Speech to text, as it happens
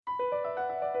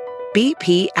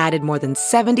BP added more than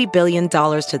 $70 billion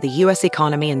to the U.S.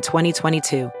 economy in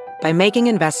 2022 by making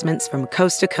investments from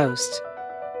coast to coast.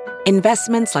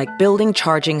 Investments like building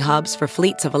charging hubs for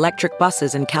fleets of electric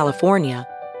buses in California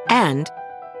and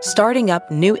starting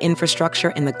up new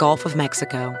infrastructure in the Gulf of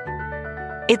Mexico.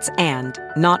 It's and,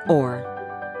 not or.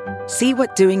 See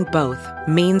what doing both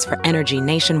means for energy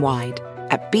nationwide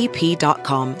at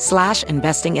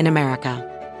bp.com/investing in America.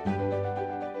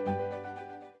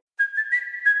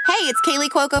 Hey, it's Kaylee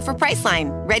Cuoco for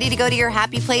Priceline. Ready to go to your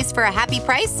happy place for a happy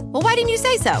price? Well, why didn't you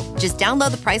say so? Just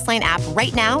download the Priceline app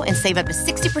right now and save up to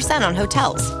 60% on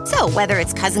hotels. So whether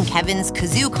it's Cousin Kevin's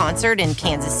Kazoo Concert in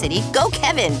Kansas City, go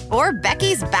Kevin, or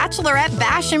Becky's Bachelorette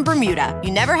Bash in Bermuda,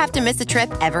 you never have to miss a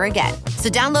trip ever again. So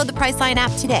download the Priceline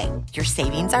app today. Your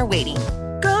savings are waiting.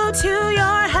 Go to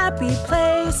your happy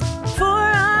place for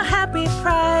a happy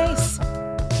price.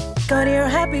 Go to your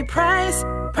happy price,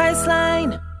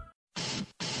 Priceline.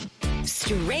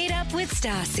 Straight Up with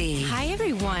Stassi. Hi,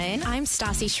 everyone. I'm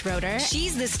Stassi Schroeder.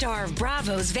 She's the star of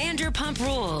Bravo's Vanderpump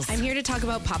Rules. I'm here to talk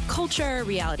about pop culture,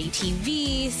 reality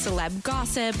TV, celeb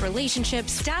gossip,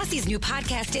 relationships. Stassi's new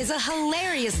podcast is a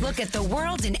hilarious look at the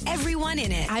world and everyone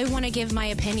in it. I want to give my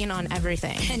opinion on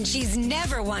everything. And she's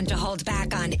never one to hold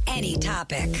back on any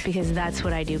topic. Because that's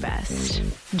what I do best.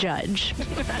 Judge.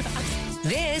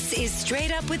 This is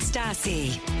Straight Up with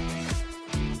Stassi.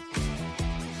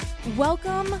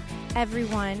 Welcome,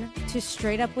 everyone, to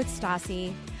Straight Up with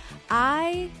Stassi.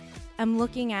 I am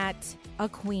looking at a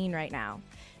queen right now.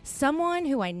 Someone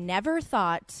who I never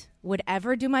thought would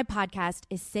ever do my podcast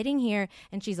is sitting here,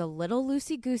 and she's a little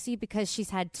loosey-goosey because she's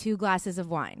had 2 glasses of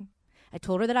wine. I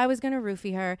told her that I was going to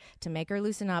roofie her to make her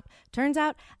loosen up. Turns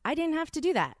out I didn't have to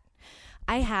do that.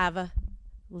 I have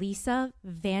Lisa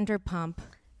Vanderpump.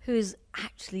 Who's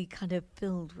actually kind of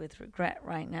filled with regret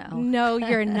right now. No,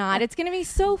 you're not. It's going to be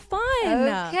so fun.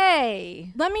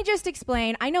 Okay. Let me just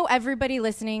explain. I know everybody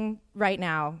listening right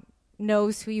now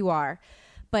knows who you are,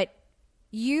 but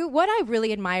what I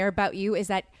really admire about you is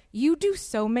that you do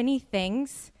so many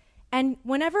things, and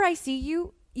whenever I see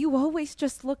you, you always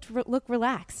just look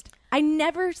relaxed. I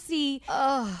never see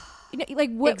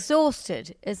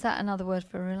exhausted. Is that another word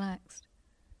for relaxed?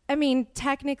 I mean,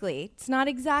 technically, it's not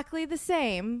exactly the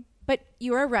same, but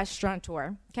you're a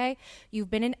restaurateur, okay?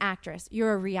 You've been an actress.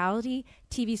 You're a reality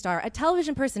TV star, a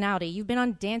television personality. You've been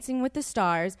on Dancing with the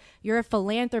Stars. You're a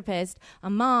philanthropist, a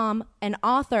mom, an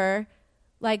author.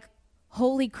 Like,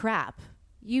 holy crap.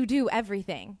 You do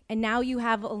everything. And now you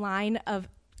have a line of...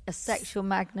 A sexual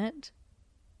magnet?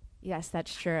 Yes,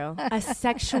 that's true. A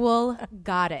sexual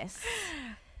goddess.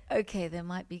 Okay, there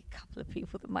might be a couple of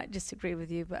people that might disagree with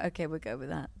you, but okay, we'll go with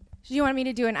that. Do you want me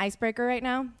to do an icebreaker right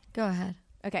now? Go ahead.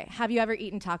 Okay, have you ever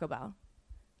eaten Taco Bell?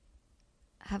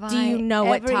 Do you know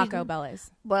what Taco Bell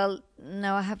is? Well,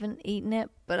 no, I haven't eaten it,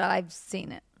 but I've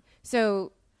seen it.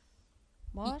 So...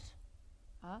 What?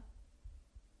 Huh?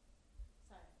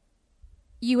 Sorry.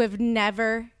 You have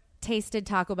never tasted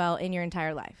Taco Bell in your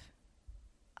entire life?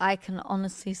 I can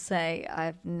honestly say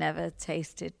I've never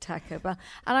tasted Taco Bell.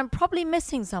 And I'm probably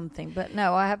missing something, but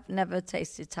no, I have never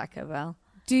tasted Taco Bell.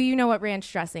 Do you know what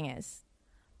ranch dressing is?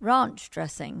 Ranch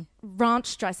dressing?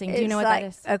 Ranch dressing. Do you know what like that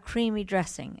is? A creamy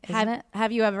dressing, isn't it?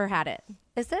 Have you ever had it?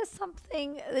 Is there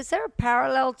a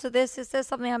parallel to this? Is there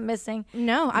something I'm missing?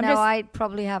 No, I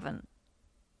probably haven't.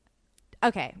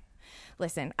 Okay.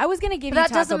 Listen, I was going to give but you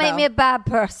Taco Bell. That doesn't make me a bad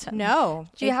person. No.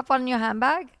 Do you have one in your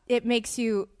handbag? It makes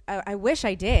you... I wish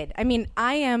I did. I mean,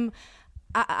 I'm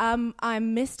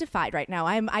mystified right now.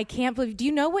 I can't believe... Do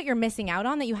you know what you're missing out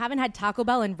on that you haven't had Taco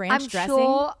Bell and ranch dressing? I'm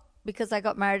sure, because I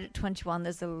got married at 21,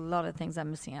 there's a lot of things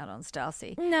I'm missing out on,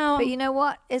 Stassi. No. But you know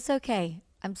what? It's okay.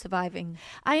 I'm surviving.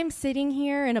 I am sitting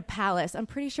here in a palace. I'm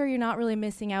pretty sure you're not really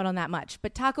missing out on that much.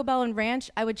 But Taco Bell and ranch,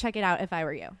 I would check it out if I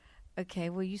were you. Okay,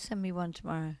 well, you send me one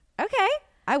tomorrow. Okay,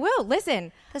 I will.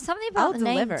 Listen. There's something about the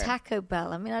name Taco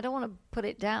Bell. I mean, I don't want to put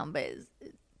it down, but it's...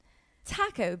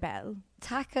 Taco Bell.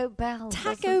 Taco Bell.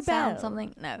 Taco Bell. Sound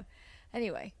something? No.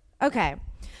 Anyway. Okay.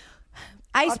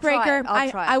 Icebreaker. I'll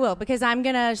try. I will, because I'm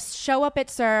going to show up at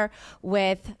Sir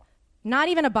with not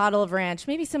even a bottle of ranch,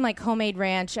 maybe some like homemade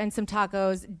ranch and some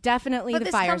tacos, definitely the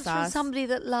fire sauce. But this comes from somebody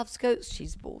that loves goat's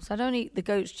cheese balls. I don't eat the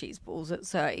goat's cheese balls at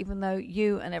Sir, even though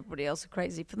you and everybody else are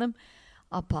crazy for them.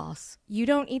 I'll pass. You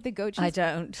don't eat the goat cheese? I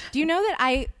don't. Do you know that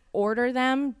I order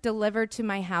them delivered to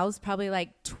my house probably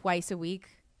like twice a week?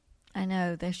 I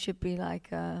know. There should be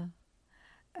like a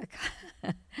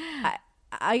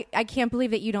I can't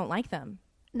believe that you don't like them.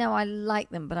 No, I like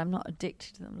them, but I'm not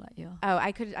addicted to them like you are. Oh,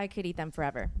 I could eat them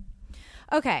forever.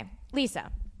 Okay,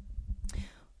 Lisa.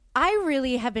 I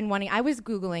really have been wanting, I was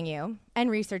Googling you and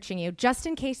researching you just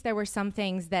in case there were some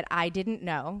things that I didn't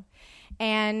know.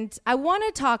 And I want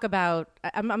to talk about,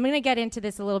 I'm going to get into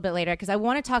this a little bit later because I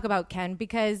want to talk about Ken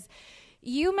because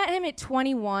you met him at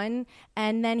 21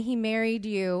 and then he married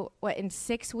you, what, in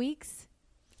 6 weeks?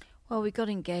 Well, we got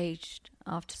engaged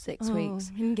after 6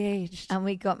 weeks. Engaged. And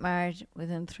we got married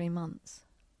within 3 months.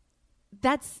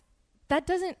 That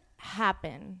doesn't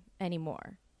happen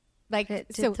anymore. Like, It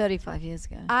did so 35 years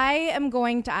ago. I am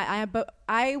going to, but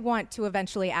I want to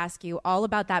eventually ask you all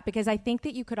about that because I think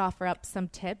that you could offer up some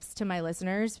tips to my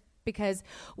listeners because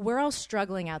we're all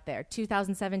struggling out there.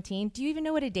 2017. Do you even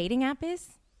know what a dating app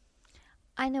is?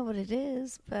 I know what it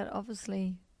is, but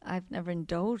obviously I've never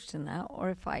indulged in that. Or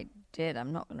if I did,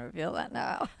 I'm not going to reveal that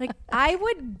now. Like, I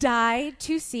would die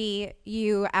to see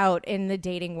you out in the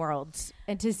dating world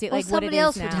and to see like what it is somebody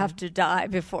else now. would have to die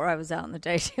before I was out in the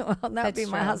dating world. That would be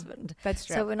my true. husband. That's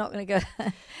true. So we're not going to go.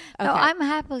 No, I'm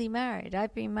happily married.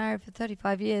 I've been married for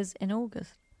 35 years in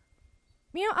August.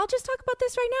 You know, I'll just talk about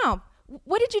this right now.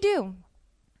 What did you do?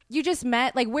 You just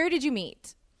met? Like, where did you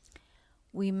meet?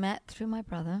 We met through my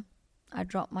brother. I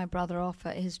dropped my brother off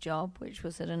at his job, which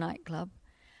was at a nightclub.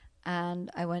 And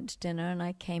I went to dinner and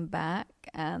I came back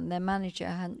and their manager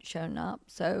hadn't shown up.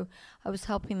 So I was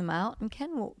helping them out and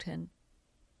Ken walked in.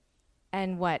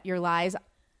 And what? Your eyes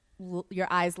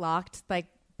locked? Like,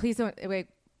 please don't, wait,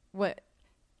 what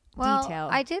Well, detail?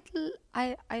 I did,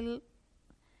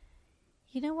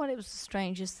 you know what? It was the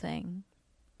strangest thing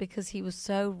because he was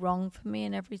so wrong for me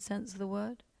in every sense of the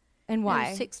word. And why? He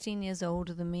was 16 years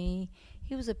older than me.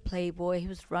 He was a playboy. He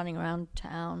was running around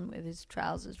town with his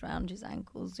trousers around his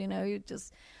ankles. You know, he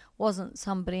just wasn't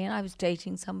somebody. And I was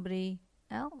dating somebody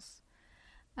else.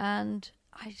 And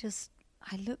I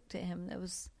looked at him. There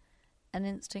was an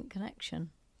instant connection.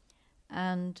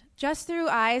 And Just through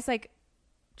eyes, like,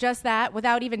 just that,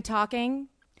 without even talking?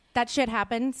 That shit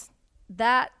happens?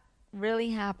 that really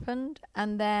happened.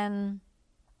 And then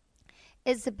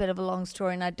it's a bit of a long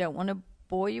story, and I don't want to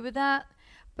bore you with that.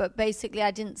 But basically,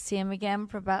 I didn't see him again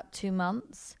for about 2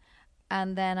 months.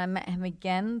 And then I met him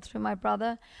again through my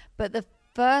brother. But the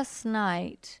first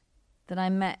night that I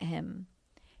met him,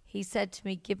 he said to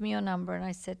me, "Give me your number." And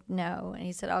I said, "No." And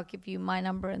he said, "I'll give you my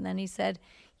number." And then he said,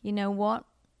 "You know what?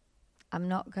 I'm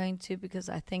not going to because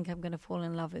I think I'm going to fall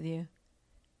in love with you."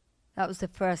 That was the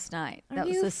first night. That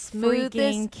was the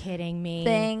smoothest kidding me?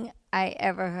 thing I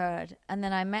ever heard. And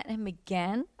then I met him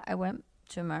again. I went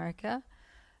to America.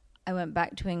 I went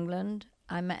back to England.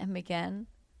 I met him again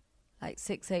like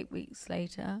 8 weeks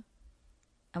later.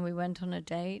 And we went on a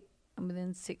date. And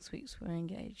within 6 weeks, we were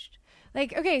engaged.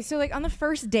 Like, okay, so like on the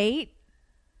first date,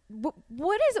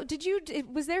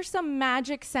 was there some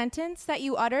magic sentence that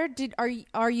you uttered? Are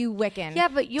you Wiccan? Yeah,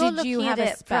 but you're Did looking you have at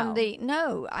a it spell?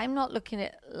 no, I'm not looking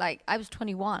at, like, I was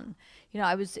 21. You know,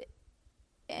 I was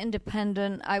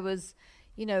independent. I was,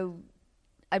 you know,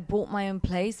 I bought my own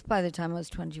place by the time I was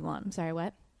 21. I'm sorry,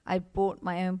 what? I bought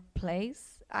my own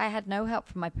place. I had no help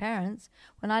from my parents.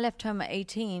 When I left home at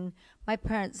 18, my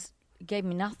parents gave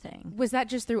me nothing. Was that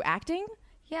just through acting?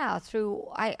 Yeah,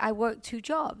 I worked 2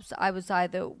 jobs. I was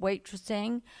either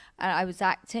waitressing, I was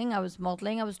acting, I was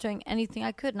modeling, I was doing anything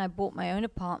I could, and I bought my own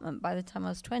apartment by the time I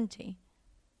was 20.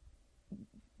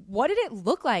 What did it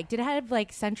look like? Did it have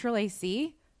like central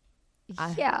AC?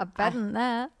 Yeah, better than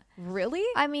that. Really?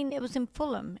 I mean, it was in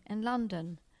Fulham, in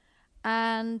London.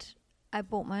 And I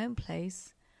bought my own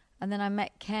place. And then I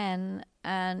met Ken,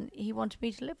 and he wanted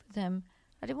me to live with him.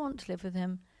 I didn't want to live with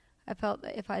him. I felt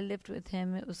that if I lived with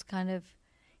him, it was kind of,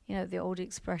 you know, the old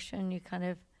expression, you kind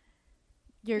of,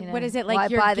 what is it like? why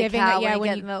You're buy the giving cow it, yeah, when you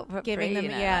when get milk for giving free, them,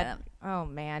 you know, yeah. Oh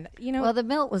man, you know. Well, the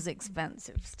milk was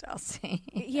expensive, Stassi.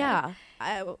 Yeah,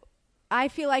 I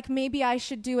feel like maybe I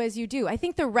should do as you do. I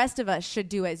think the rest of us should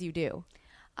do as you do.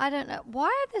 I don't know. Why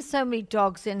are there so many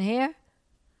dogs in here?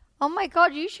 Oh my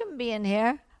God, you shouldn't be in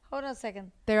here. Hold on a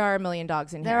second. There are a million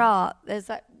dogs in here. There are. There's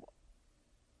like.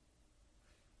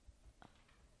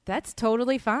 That's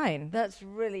totally fine. That's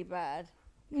really bad.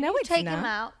 No, it's Take not. him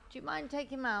out. Do you mind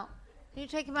taking him out? Can you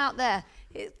take him out there?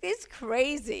 It's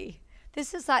crazy.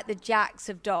 This is like the jacks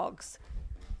of dogs.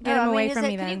 Get him away from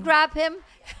me, Can then. you grab him?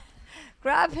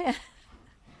 Grab him.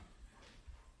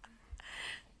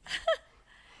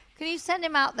 Can you send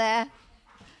him out there?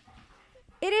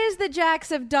 It is the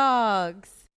jacks of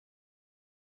dogs.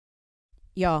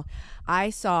 Y'all, I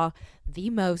saw the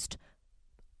most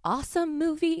awesome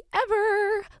movie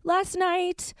ever last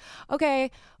night.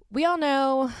 Okay, we all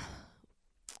know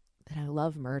that I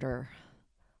love murder.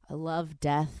 I love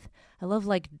death. I love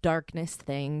like darkness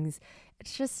things.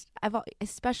 It's just,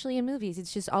 especially in movies,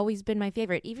 it's just always been my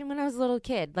favorite. Even when I was a little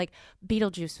kid, like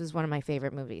Beetlejuice was one of my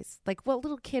favorite movies. Like, what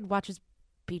little kid watches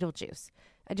Beetlejuice?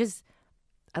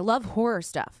 I love horror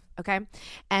stuff. Okay.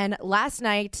 And last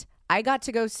night I got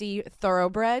to go see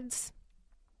Thoroughbreds.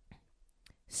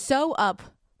 So up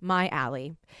my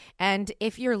alley. And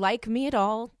if you're like me at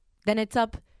all, then it's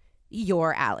up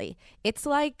your alley. It's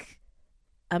like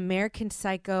American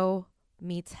Psycho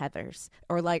meets Heathers,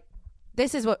 or like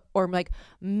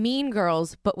Mean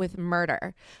Girls, but with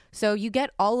murder. So you get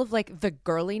all of like the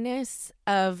girliness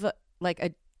of like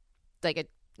a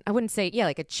I wouldn't say,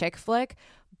 like a chick flick,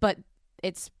 but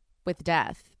it's with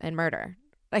death and murder.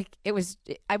 Like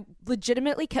I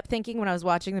legitimately kept thinking when I was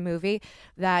watching the movie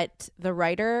that the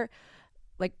writer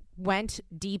like went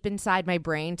deep inside my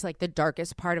brain to like the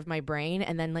darkest part of my brain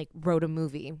and then like wrote a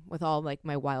movie with all like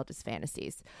my wildest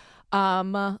fantasies.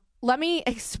 Let me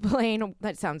explain.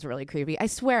 That sounds really creepy. I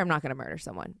swear I'm not going to murder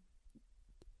someone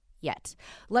yet.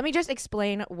 Let me just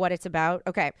explain what it's about.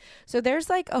 Okay. So there's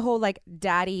like a whole like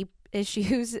daddy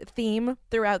issues theme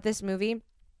throughout this movie.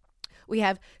 We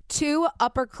have two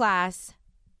upper class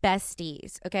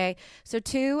besties. Okay. So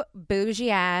two bougie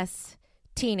ass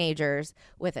teenagers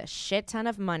with a shit ton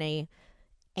of money,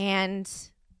 and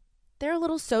they're a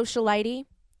little socialite,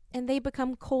 and they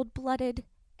become cold-blooded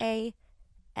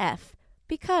AF.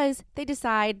 Because they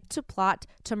decide to plot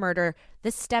to murder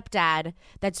the stepdad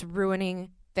that's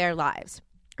ruining their lives.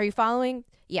 Are you following?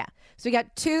 Yeah. So we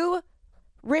got two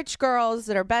rich girls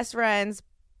that are best friends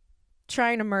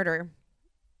trying to murder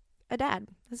a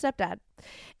stepdad.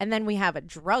 And then we have a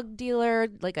drug dealer,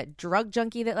 like a drug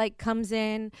junkie that like comes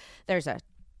in. There's a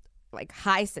like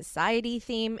high society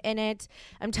theme in it.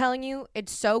 I'm telling you,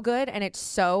 it's so good and it's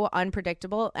so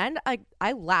unpredictable. And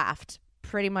I laughed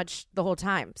pretty much the whole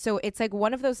time. So it's like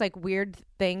one of those like weird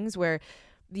things where,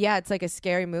 yeah, it's like a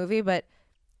scary movie, but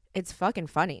it's fucking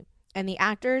funny. And the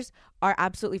actors are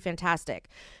absolutely fantastic.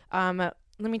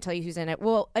 Let me tell you who's in it.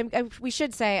 Well, I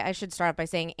should start off by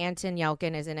saying Anton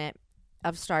Yelchin is in it,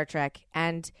 of Star Trek,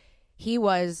 and he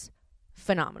was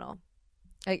phenomenal.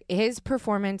 Like his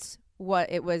performance,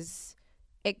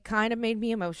 it kind of made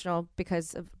me emotional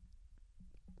because of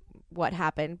what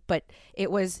happened, but he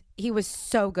was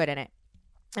so good in it.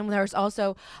 And there was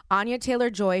also Anya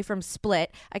Taylor-Joy from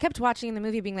Split. I kept watching the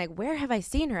movie being like, where have I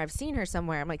seen her? I've seen her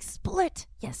somewhere. I'm like, Split.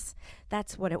 Yes,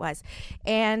 that's what it was.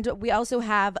 And we also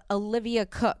have Olivia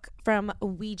Cook from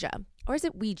Ouija. Or is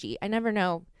it Ouija? I never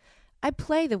know. I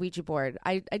play the Ouija board.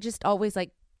 I just always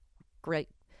like kind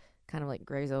of like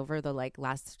graze over the like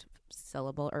last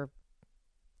syllable or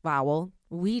vowel.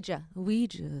 Ouija.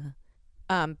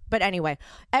 But anyway,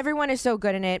 everyone is so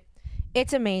good in it.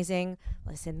 It's amazing.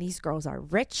 Listen, these girls are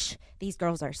rich. These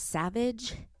girls are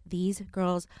savage. These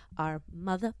girls are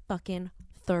motherfucking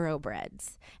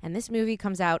thoroughbreds. And this movie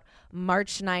comes out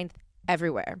March 9th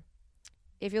everywhere.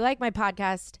 If you like my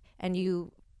podcast and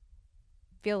you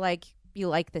feel like you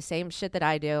like the same shit that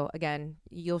I do, again,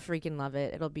 you'll freaking love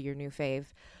it. It'll be your new fave.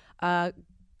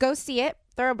 Go see it.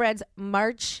 Thoroughbreds,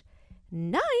 March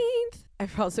 9th. I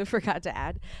also forgot to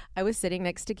add, I was sitting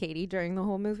next to Katie during the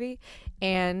whole movie,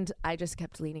 and I just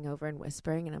kept leaning over and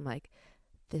whispering, and I'm like,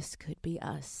 this could be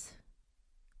us,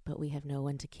 but we have no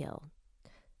one to kill.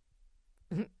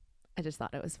 I just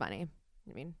thought it was funny.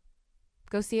 I mean,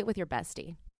 go see it with your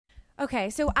bestie.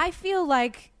 Okay, so I feel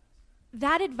like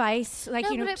that advice, like,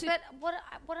 no, but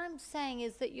what I'm saying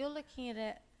is that you're looking at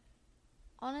it,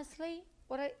 honestly,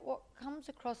 what comes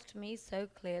across to me so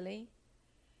clearly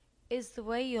is the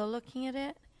way you're looking at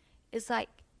it is like,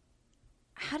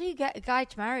 how do you get a guy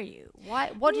to marry you?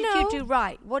 Why? What did you do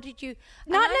right? What did you?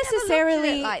 Not necessarily never looked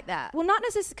at it like that. Well, not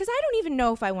necessarily, because I don't even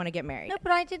know if I want to get married. No,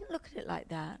 but I didn't look at it like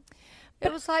that.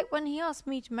 It was like when he asked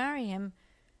me to marry him,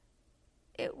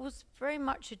 it was very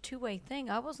much a two-way thing.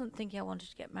 I wasn't thinking I wanted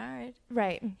to get married.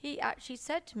 Right. He actually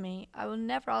said to me, I will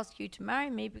never ask you to marry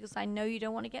me because I know you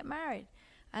don't want to get married.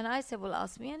 And I said, well,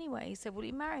 ask me anyway. He said, will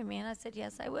you marry me? And I said,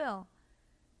 yes, I will.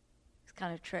 It's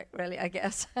kind of a trick, really, I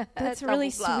guess. That's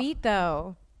really sweet,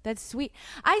 though. That's sweet.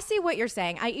 I see what you're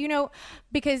saying.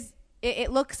 Because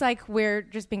it looks like we're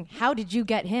just being, how did you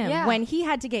get him? Yeah. When he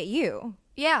had to get you.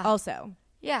 Yeah. Also.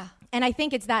 Yeah. And I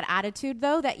think it's that attitude,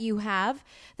 though, that you have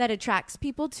that attracts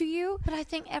people to you. But I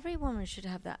think every woman should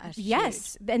have that attitude.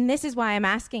 Yes. And this is why I'm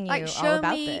asking you all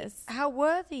about this. Show me how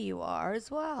worthy you are as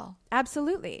well.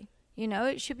 Absolutely. You know,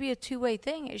 it should be a two-way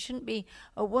thing. It shouldn't be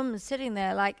a woman sitting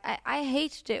there. Like, I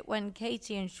hated it when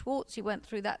Katie and Schwartzy went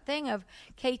through that thing of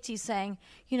Katie saying,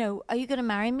 are you going to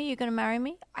marry me? You're going to marry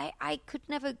me? I could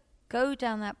never go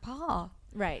down that path.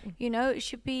 Right. It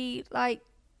should be like,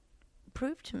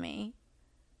 prove to me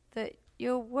that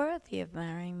you're worthy of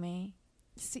marrying me.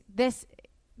 See, this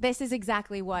is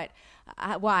exactly what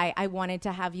why I wanted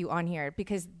to have you on here,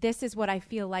 because this is what I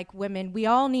feel like women, we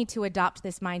all need to adopt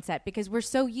this mindset, because we're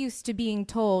so used to being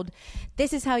told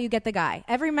this is how you get the guy.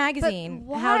 Every magazine,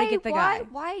 how to get the guy.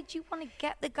 Why do you want to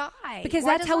get the guy? Because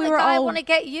why that's how we the were guy all want to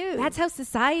get you. That's how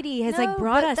society has No,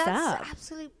 brought but us that's up.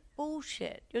 absolute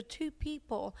bullshit. You're two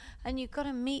people and you've got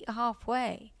to meet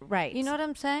halfway. Right. You know what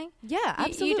I'm saying? Yeah,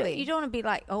 absolutely. You don't want to be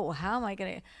like, oh, how am I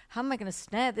gonna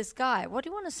snare this guy? What do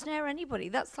you want to snare anybody?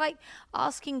 That's like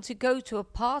asking to go to a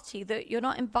party that you're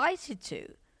not invited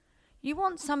to. You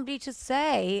want somebody to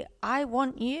say, I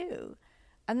want you.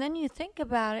 And then you think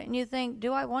about it and you think,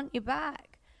 do I want you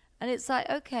back? And it's like,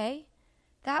 okay,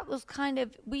 that was kind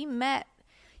of, we met.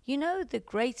 You know, the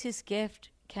greatest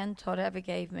gift Ken Todd ever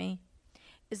gave me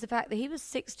is the fact that he was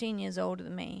 16 years older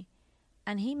than me,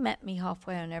 and he met me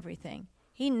halfway on everything.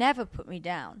 He never put me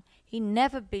down. He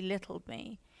never belittled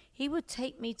me. He would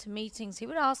take me to meetings. He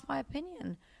would ask my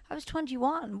opinion. I was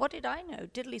 21. What did I know?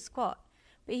 Diddly squat.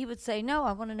 But he would say, no,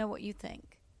 I want to know what you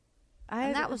think.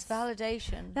 And that was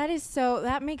validation.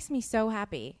 That makes me so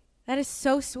happy. That is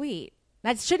so sweet.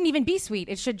 That shouldn't even be sweet.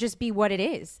 It should just be what it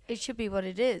is. It should be what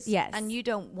it is. Yes. And you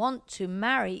don't want to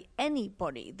marry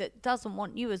anybody that doesn't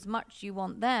want you as much as you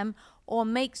want them or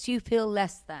makes you feel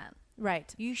less than.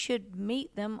 Right. You should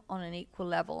meet them on an equal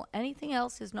level. Anything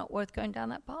else is not worth going down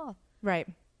that path. Right.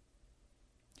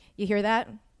 You hear that,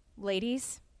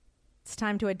 ladies? It's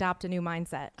time to adopt a new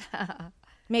mindset.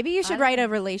 Maybe you should write a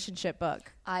relationship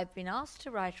book. I've been asked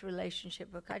to write a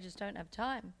relationship book. I just don't have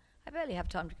time. I barely have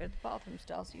time to go to the bathroom,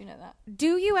 Stas. You know that.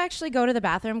 Do you actually go to the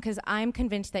bathroom? Because I'm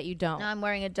convinced that you don't. No, I'm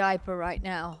wearing a diaper right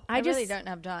now. I really don't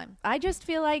have time. I just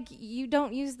feel like you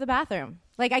don't use the bathroom.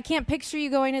 Like, I can't picture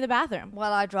you going to the bathroom.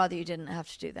 Well, I'd rather you didn't have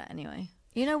to do that anyway.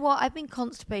 You know what? I've been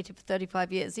constipated for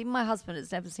 35 years. Even my husband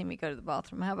has never seen me go to the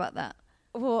bathroom. How about that?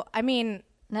 Well, I mean...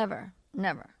 Never.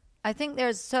 I think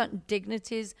there's certain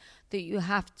dignities that you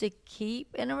have to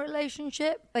keep in a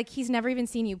relationship. Like, he's never even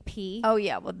seen you pee. Oh,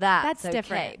 yeah. Well, that's okay.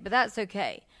 different. But that's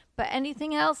okay. But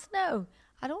anything else? No.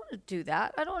 I don't want to do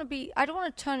that. I don't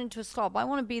want to turn into a slob. I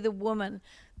want to be the woman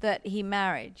that he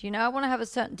married. You know, I want to have a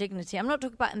certain dignity. I'm not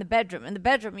talking about in the bedroom. In the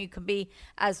bedroom, you can be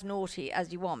as naughty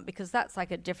as you want because that's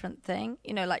like a different thing.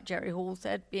 You know, like Jerry Hall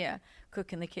said, yeah,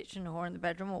 cook in the kitchen, whore in the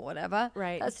bedroom or whatever.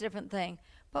 Right. That's a different thing.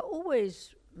 But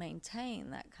always maintain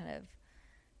that kind of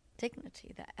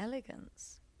dignity, that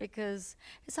elegance. Because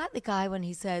it's like the guy when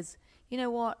he says, you know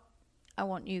what, I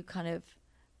want you kind of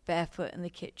barefoot in the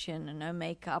kitchen and no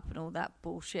makeup and all that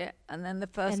bullshit. And then the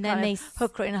first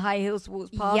hooker in high heels walks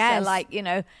past, yes. They're like, you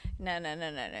know,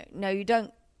 no, you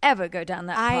don't ever go down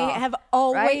that path. I have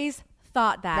always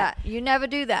thought that. You never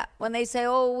do that. When they say,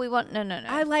 oh, we want, no.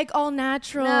 I like all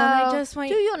natural. No, and I just want...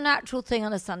 do your natural thing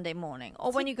on a Sunday morning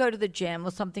or when you go to the gym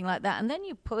or something like that. And then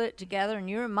you pull it together and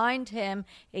you remind him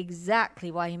exactly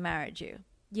why he married you.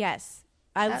 Yes.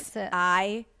 That's it.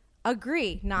 I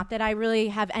agree. Not that I really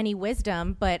have any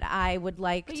wisdom, but I would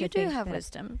like but to you do think have that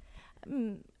wisdom.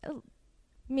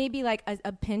 Maybe like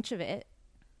a pinch of it.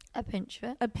 A pinch of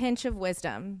it. A pinch of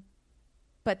wisdom.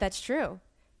 But that's true.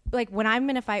 Like when I'm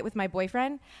in a fight with my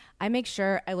boyfriend, I make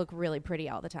sure I look really pretty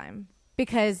all the time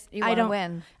because I don't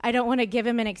win. I don't want to give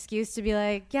him an excuse to be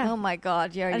like, yeah. Oh my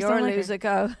God, you're don't a like loser. her.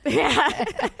 Go. Yeah.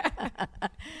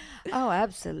 Oh,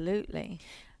 absolutely.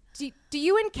 Do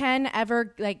you and Ken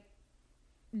ever like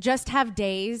just have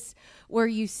days where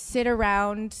you sit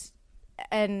around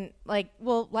and like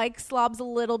slobs a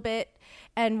little bit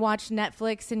and watch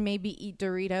Netflix and maybe eat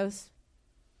Doritos?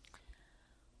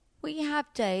 We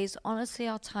have days. Honestly,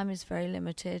 our time is very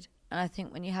limited. And I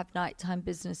think when you have nighttime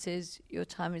businesses, your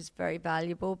time is very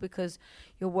valuable because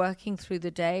you're working through the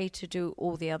day to do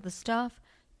all the other stuff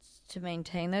to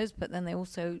maintain those. But then they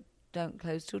also don't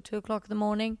close till 2 o'clock in the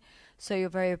morning. So you're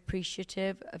very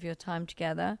appreciative of your time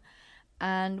together.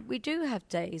 And we do have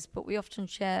days, but we often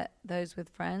share those with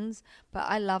friends. But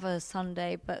I love a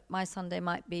Sunday, but my Sunday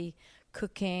might be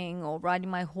cooking or riding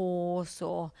my horse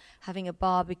or having a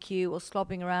barbecue or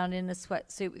slobbing around in a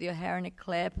sweatsuit with your hair in a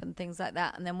clip and things like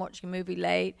that, and then watching a movie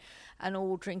late and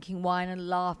all drinking wine and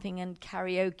laughing and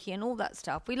karaoke and all that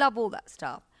stuff. We love all that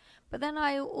stuff. But then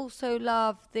I also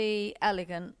love the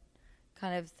elegant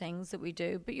kind of things that we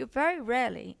do. But you very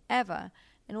rarely ever,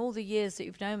 in all the years that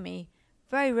you've known me,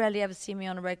 very rarely ever see me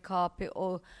on a red carpet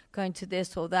or going to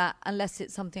this or that unless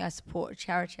it's something I support, a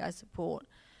charity I support.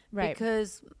 Right.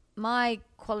 Because my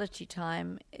quality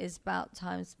time is about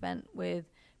time spent with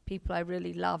people I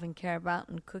really love and care about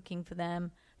and cooking for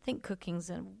them. I think cooking's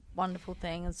a wonderful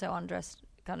thing and so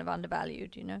kind of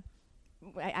undervalued, you know.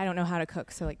 I don't know how to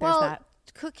cook, so like there's Well, that.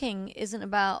 cooking isn't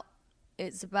about.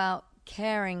 It's about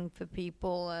caring for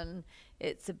people, and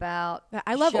it's about.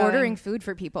 I love showing- ordering food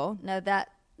for people. No,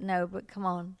 but come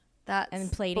on, that's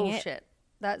And plating it. bullshit.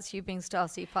 That's you being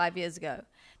Stassi 5 years ago.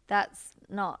 That's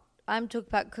not. I'm talking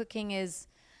about cooking. It's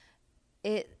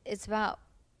about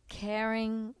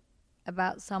caring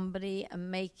about somebody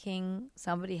and making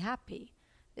somebody happy.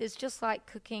 It's just like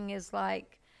cooking is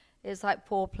like, it's like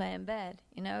foreplay in bed.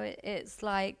 You know, it's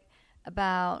like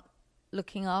about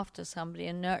looking after somebody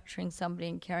and nurturing somebody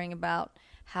and caring about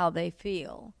how they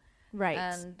feel. Right.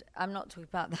 And I'm not talking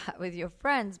about that with your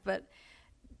friends, but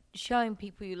showing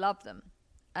people you love them.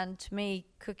 And to me,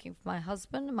 cooking for my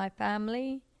husband and my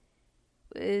family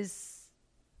is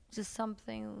just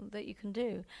something that you can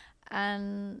do,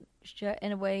 and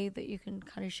in a way that you can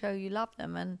kind of show you love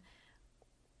them. And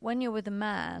when you're with a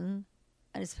man,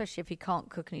 and especially if he can't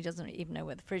cook and he doesn't even know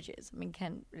where the fridge is. I mean,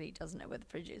 Ken really doesn't know where the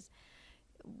fridge is.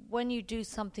 When you do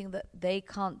something that they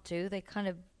can't do, they kind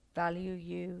of value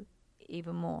you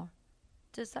even more.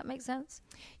 Does that make sense?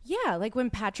 Yeah, like when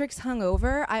Patrick's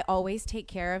hungover, I always take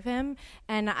care of him,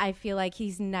 and I feel like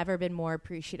he's never been more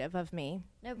appreciative of me.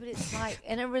 No, but it's like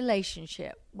in a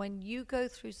relationship, when you go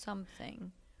through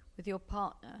something with your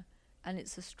partner and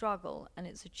it's a struggle and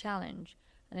it's a challenge,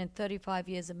 and in 35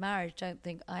 years of marriage, don't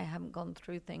think I haven't gone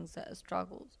through things that are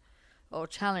struggles or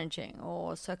challenging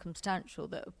or circumstantial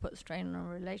that have put strain on a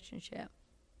relationship.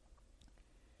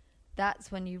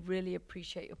 That's when you really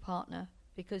appreciate your partner,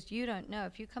 because you don't know.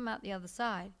 If you come out the other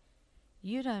side,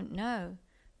 you don't know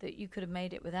that you could have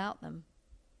made it without them.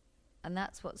 And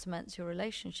that's what cements your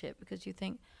relationship, because you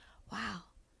think, wow,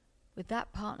 with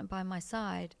that partner by my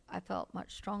side, I felt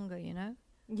much stronger, you know?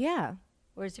 Yeah.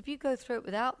 Whereas if you go through it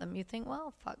without them, you think,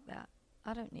 well, fuck that.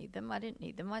 I don't need them. I didn't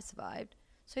need them. I survived.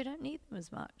 So you don't need them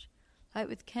as much. Like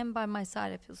with Ken by my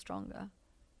side, I feel stronger.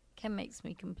 Ken makes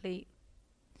me complete.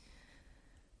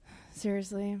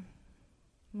 Seriously.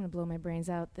 I'm going to blow my brains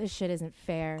out. This shit isn't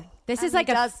fair. This And is like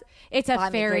it's a buy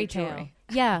me fairy great tale. jewelry.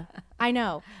 Yeah, I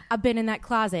know. I've been in that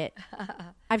closet.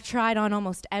 I've tried on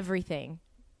almost everything.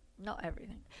 Not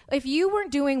everything. If you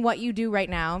weren't doing what you do right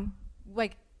now,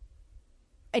 like,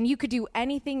 and you could do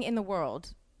anything in the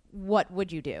world, what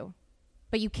would you do?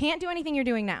 But you can't do anything you're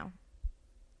doing now.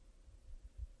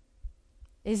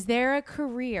 Is there a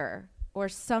career or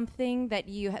something that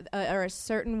you have, or a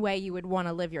certain way you would want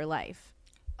to live your life?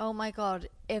 Oh my God.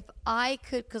 If I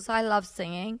could, because I love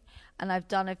singing and I've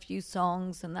done a few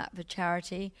songs and that for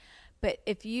charity. But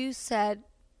if you said,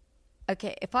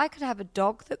 okay, if I could have a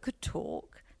dog that could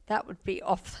talk, that would be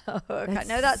off the hook. I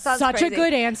know that sounds such crazy, a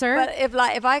good answer. But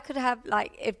if I could have,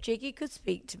 if Jiggy could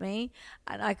speak to me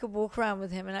and I could walk around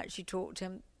with him and actually talk to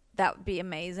him, that would be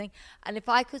amazing. And if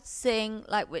I could sing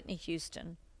like Whitney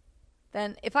Houston,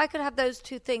 then if I could have those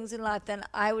two things in life, then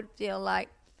I would feel like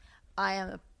I am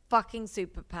a fucking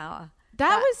superpower.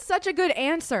 That was such a good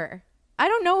answer. I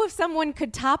don't know if someone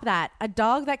could top that. A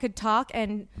dog that could talk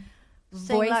and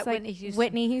Sing voice like like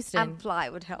Whitney Houston. And fly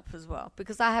would help as well,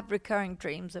 because I have recurring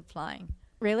dreams of flying.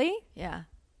 Really? Yeah.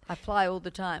 I fly all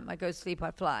the time. I go to sleep,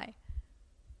 I fly.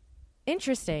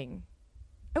 Interesting.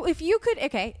 Oh, if you could,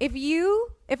 okay,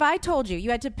 if I told you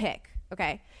you had to pick,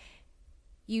 okay,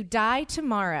 you die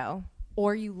tomorrow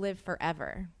or you live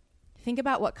forever, think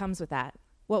about what comes with that.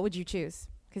 What would you choose?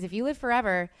 Because if you live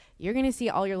forever, you're going to see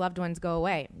all your loved ones go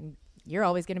away. You're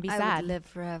always going to be sad. I would live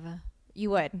forever. You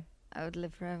would? I would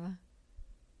live forever.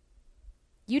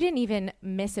 You didn't even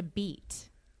miss a beat.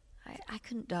 I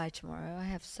couldn't die tomorrow. I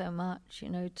have so much,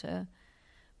 to...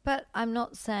 But I'm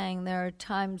not saying there are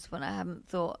times when I haven't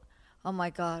thought, oh my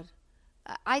God.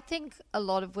 I think a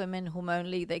lot of women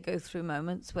hormonally, they go through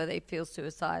moments where they feel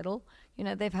suicidal.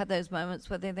 They've had those moments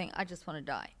where they think, I just want to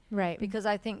die. Right. Because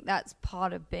I think that's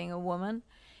part of being a woman,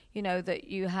 that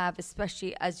you have,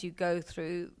 especially as you go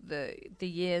through the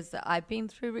years that I've been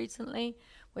through recently,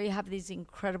 where you have these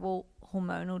incredible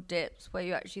hormonal dips where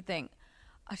you actually think,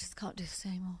 I just can't do this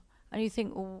anymore. And you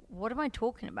think, well, what am I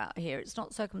talking about here? It's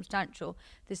not circumstantial.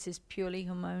 This is purely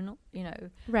hormonal,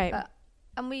 Right.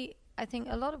 I think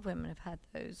a lot of women have had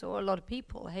those, or a lot of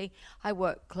people. Hey, I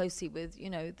work closely with,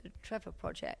 the Trevor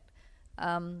Project,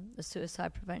 the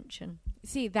suicide prevention.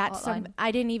 See, that's hotline.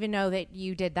 I didn't even know that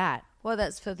you did that. Well,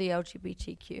 that's for the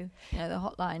LGBTQ, the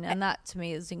hotline. And that, to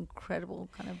me, is incredible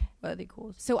kind of worthy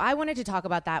cause. So I wanted to talk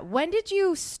about that. When did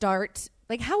you start,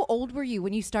 how old were you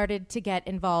when you started to get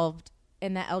involved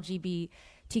in the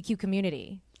LGBTQ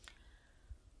community?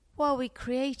 Well, we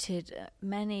created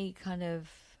many kind of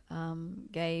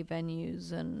gay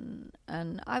venues,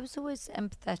 and I was always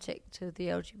empathetic to the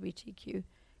LGBTQ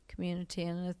community,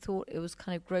 and I thought it was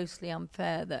kind of grossly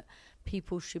unfair that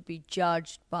people should be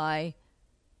judged by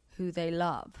who they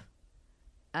love.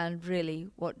 And really,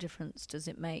 what difference does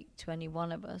it make to any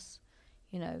one of us,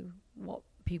 what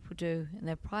people do in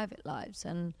their private lives?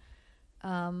 And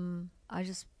I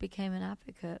just became an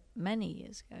advocate many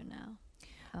years ago now.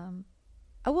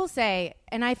 I will say,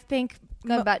 and I think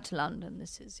going back to London,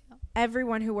 this is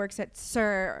everyone who works at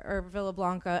Sir or Villa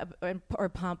Blanca or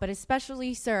Pump, but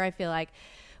especially Sir, I feel like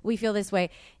we feel this way.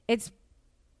 It's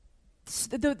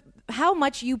how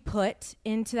much you put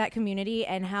into that community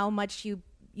and how much you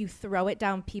throw it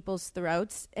down people's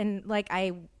throats. And like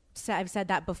I've said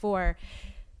that before,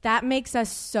 that makes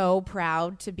us so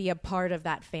proud to be a part of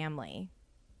that family.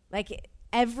 Like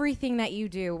everything that you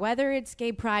do, whether it's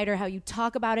gay pride or how you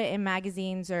talk about it in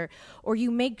magazines or you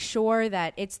make sure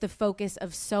that it's the focus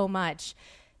of so much,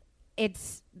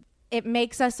 it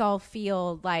makes us all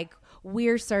feel like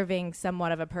we're serving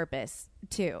somewhat of a purpose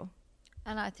too.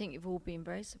 And I think you've all been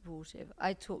very supportive.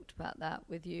 I talked about that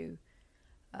with you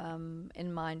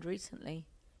in Mind recently,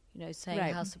 saying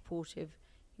right. how supportive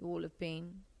you all have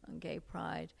been on gay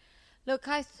pride. Look,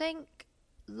 I think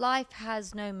life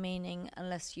has no meaning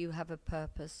unless you have a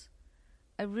purpose.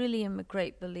 I really am a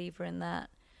great believer in that,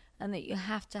 and that you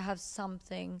have to have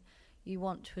something you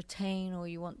want to attain or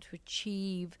you want to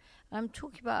achieve. And I'm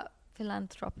talking about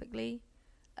philanthropically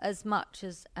as much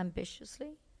as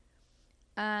ambitiously.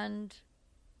 And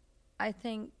I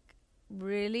think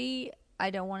really, I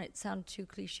don't want it to sound too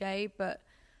cliche, but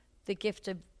the gift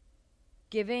of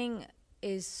giving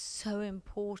is so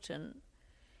important.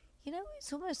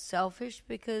 It's almost selfish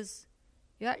because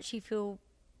you actually feel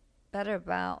better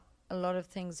about a lot of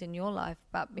things in your life,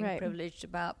 about being right. privileged,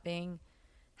 about being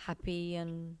happy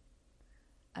and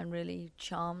really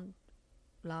charmed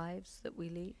lives that we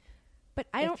lead. But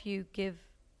if you give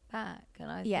back,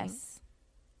 and I yes. think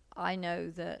I know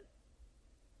that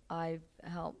I've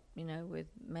helped, with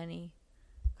many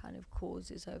kind of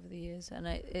causes over the years, and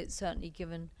it's certainly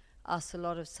given us a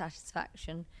lot of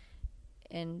satisfaction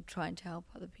in trying to help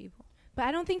other people. But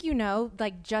I don't think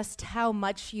like just how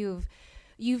much you've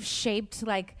shaped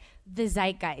like the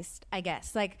zeitgeist, I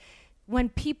guess. Like when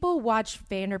people watch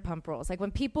Vanderpump Rules, like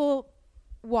when people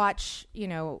watch,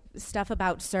 stuff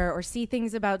about Sir or see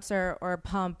things about Sir or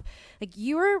Pump, like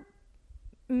you're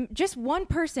just one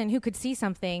person who could see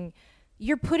something.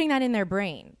 You're putting that in their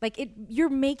brain. Like you're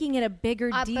making it a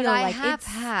bigger deal. But I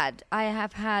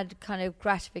have had kind of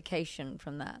gratification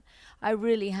from that. I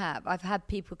really have. I've had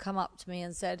people come up to me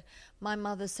and said, my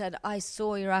mother said, I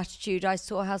saw your attitude. I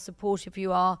saw how supportive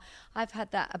you are. I've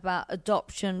had that about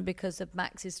adoption because of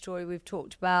Max's story we've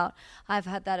talked about. I've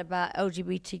had that about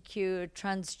LGBTQ,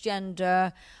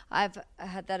 transgender. I've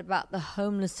had that about the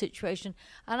homeless situation.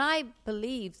 And I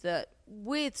believe that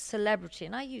with celebrity,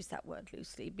 and I use that word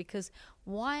loosely because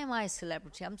why am I a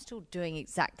celebrity? I'm still doing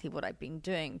exactly what I've been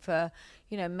doing for,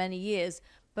 many years.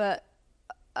 But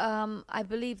I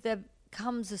believe there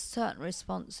comes a certain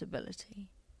responsibility.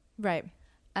 Right.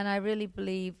 And I really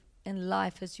believe in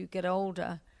life as you get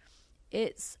older,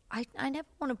 I never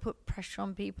want to put pressure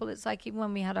on people. It's like even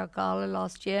when we had our gala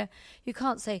last year, you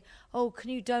can't say, oh, can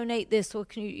you donate this or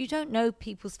you don't know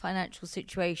people's financial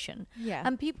situation. Yeah.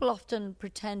 And people often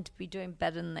pretend to be doing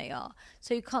better than they are.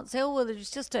 So you can't say, oh, well,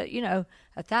 it's just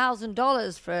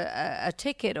 $1,000 for a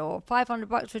ticket or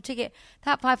 $500 for a ticket.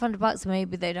 That $500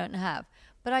 maybe they don't have.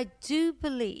 But I do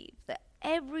believe that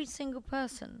every single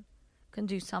person can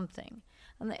do something.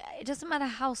 And it doesn't matter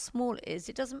how small it is.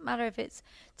 It doesn't matter if it's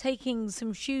taking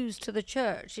some shoes to the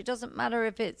church. It doesn't matter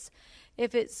if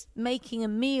it's making a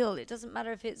meal. It doesn't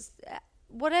matter if it's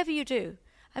whatever you do.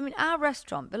 I mean, our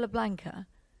restaurant, Villa Blanca,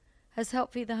 has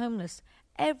helped feed the homeless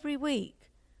every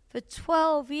week for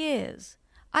 12 years.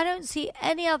 I don't see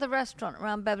any other restaurant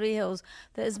around Beverly Hills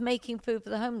that is making food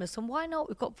for the homeless. And why not?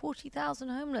 We've got 40,000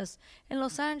 homeless in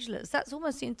Los Angeles. That's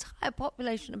almost the entire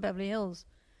population of Beverly Hills.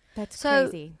 That's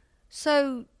crazy.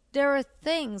 So there are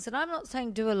things, and I'm not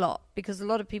saying do a lot because a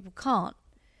lot of people can't,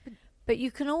 but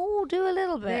you can all do a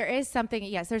little bit. There is something,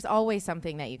 yes, there's always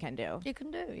something that you can do. You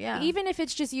can do, yeah. Even if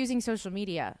it's just using social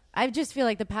media. I just feel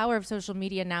like the power of social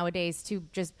media nowadays to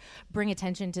just bring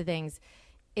attention to things.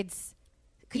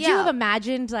 Could you have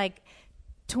imagined like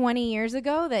 20 years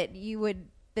ago that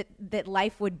that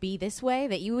life would be this way,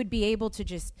 that you would be able to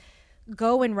just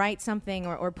go and write something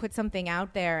or put something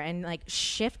out there and like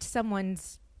shift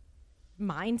someone's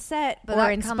mindset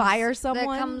or inspire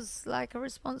someone? There comes like a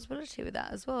responsibility with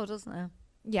that as well, doesn't there?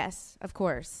 Yes, of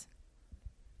course.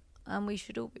 And we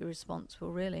should all be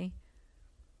responsible, really.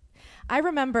 I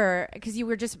remember, because you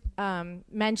were just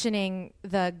mentioning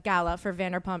the gala for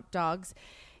Vanderpump Dogs,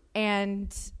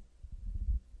 and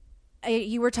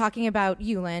you were talking about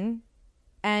Yulin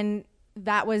And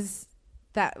that was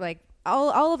that, like,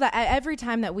 all of that. Every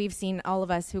time that we've seen, all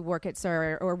of us who work at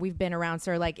SUR or we've been around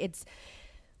SUR, like, it's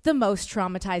the most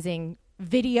traumatizing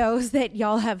videos that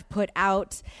y'all have put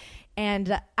out.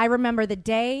 And I remember the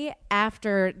day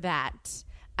after that,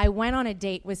 I went on a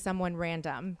date with someone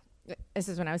random. This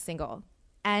is when I was single.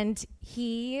 And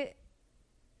he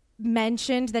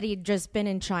mentioned that he'd just been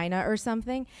in China or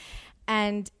something.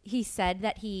 And he said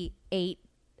that he ate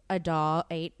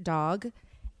dog.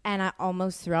 And I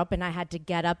almost threw up, and I had to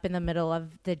get up in the middle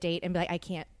of the date and be like, I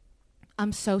can't,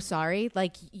 I'm so sorry.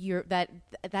 Like,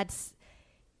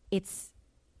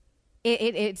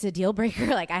 it's a deal breaker.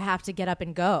 Like, I have to get up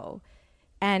and go.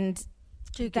 And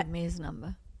give me his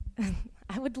number.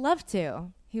 I would love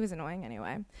to. He was annoying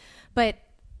anyway. But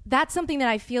that's something that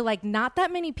I feel like not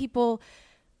that many people,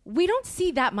 we don't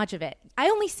see that much of it. I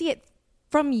only see it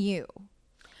from you.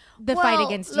 The fight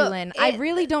against Yulin. I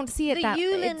really don't see it that way.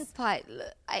 The Yulin fight,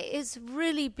 it's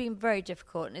really been very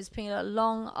difficult, and it's been a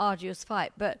long, arduous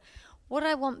fight. But what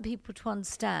I want people to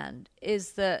understand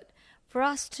is that for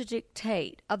us to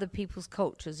dictate other people's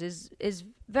cultures is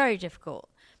very difficult,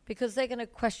 because they're going to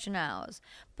question ours.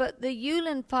 But the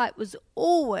Yulin fight was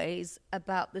always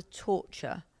about the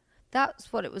torture.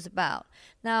 That's what it was about.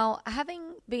 Now,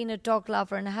 having been a dog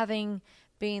lover and having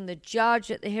been the judge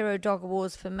at the Hero Dog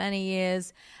Awards for many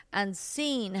years and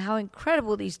seen how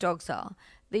incredible these dogs are,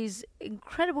 these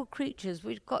incredible creatures.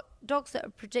 We've got dogs that are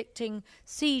predicting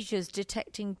seizures,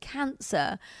 detecting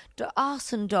cancer,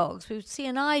 arson dogs, we've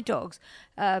CNI dogs,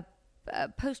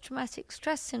 post-traumatic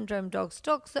stress syndrome dogs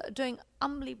that are doing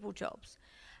unbelievable jobs.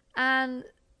 And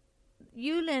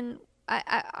Yulin,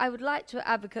 I would like to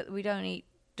advocate that we don't eat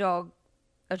dog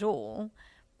at all,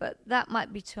 but that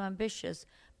might be too ambitious.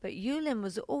 But Yulin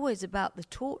was always about the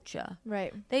torture.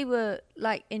 Right. They were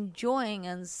like enjoying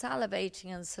and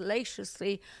salivating and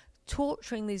salaciously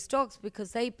torturing these dogs,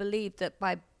 because they believed that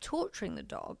by torturing the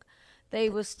dog, they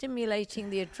were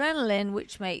stimulating the adrenaline,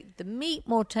 which made the meat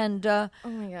more tender,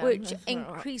 which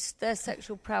increased their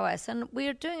sexual prowess. And we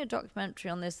are doing a documentary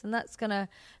on this, and that's going to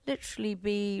literally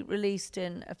be released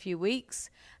in a few weeks,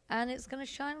 and it's going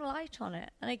to shine a light on it.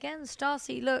 And again,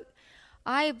 Stacey, look,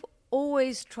 I've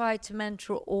always try to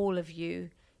mentor all of you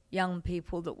young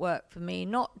people that work for me,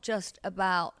 not just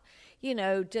about,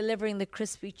 delivering the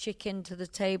crispy chicken to the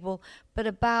table, but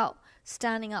about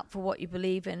standing up for what you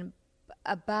believe in,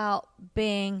 about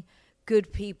being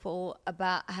good people,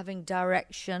 about having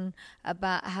direction,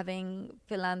 about having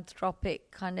philanthropic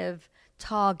kind of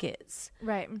targets.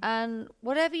 Right. And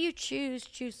whatever you choose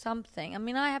something. I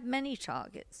mean, I have many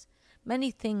targets.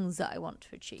 Many things that I want to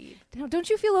achieve. Don't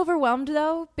you feel overwhelmed,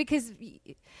 though? Because,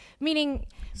 meaning,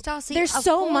 Stacey, there's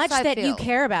so much that you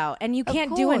care about, and you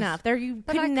can't do enough. But I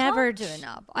can't do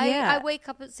enough. I wake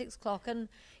up at 6 o'clock, and,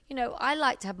 I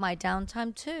like to have my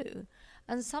downtime, too.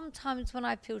 And sometimes when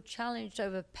I feel challenged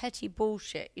over petty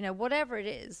bullshit, whatever it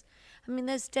is, I mean,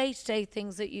 there's day-to-day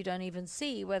things that you don't even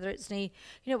see, whether it's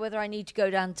whether I need to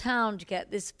go downtown to get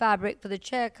this fabric for the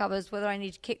chair covers, whether I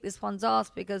need to kick this one's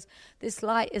ass because this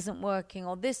light isn't working,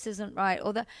 or this isn't right,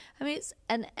 or that. I mean, it's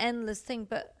an endless thing,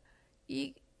 but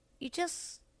you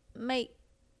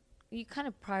kind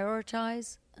of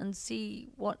prioritize and see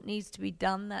what needs to be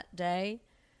done that day,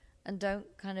 and don't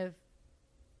kind of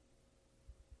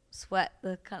sweat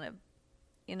the kind of,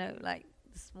 like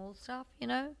the small stuff,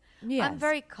 Yes. I'm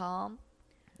very calm.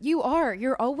 You are.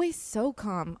 You're always so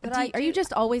calm. But are you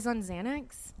just always on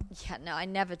Xanax? Yeah, no, I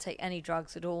never take any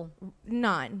drugs at all.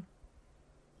 None.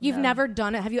 You've never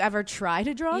done it? Have you ever tried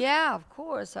a drug? Yeah, of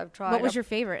course I've tried. What was your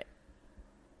favorite?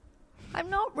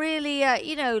 I'm not really,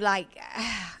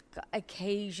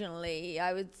 occasionally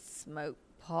I would smoke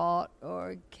pot, or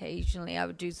occasionally I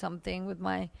would do something with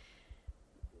my,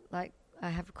 I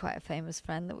have quite a famous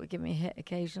friend that would give me a hit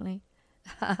occasionally.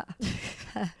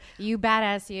 You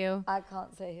badass, you. I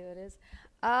can't say who it is.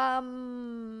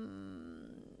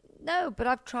 No, but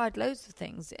I've tried loads of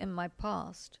things in my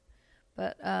past,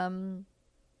 but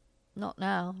not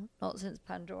now. Not since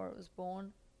Pandora was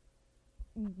born.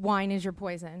 Wine is your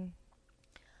poison.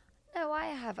 No, I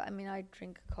have. I mean, I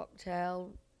drink a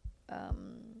cocktail,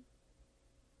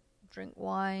 drink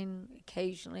wine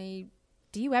occasionally.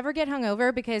 Do you ever get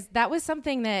hungover? Because that was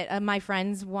something that my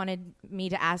friends wanted me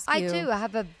to ask you. I do. I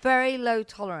have a very low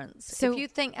tolerance. So if you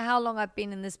think how long I've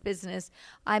been in this business,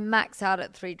 I max out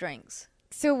at 3 drinks.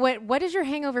 So what does your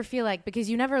hangover feel like? Because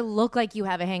you never look like you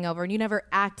have a hangover, and you never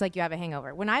act like you have a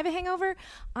hangover. When I have a hangover,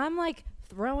 I'm like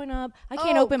throwing up. I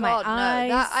can't open my eyes.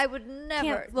 No, I would never.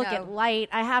 Can't look at light.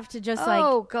 I have to just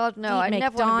Oh God, no! I eat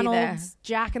never want to be there. McDonald's,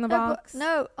 Jack in the Box.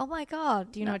 No. Oh my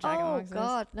God. Do you know what Jack in the Box is? Oh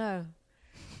God, no.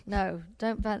 No,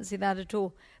 don't fancy that at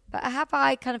all. But have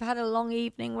I kind of had a long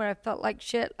evening where I felt like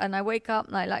shit and I wake up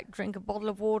and I like drink a bottle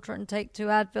of water and take 2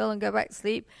 Advil and go back to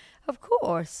sleep? Of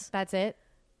course. That's it?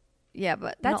 Yeah,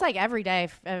 but That's like every day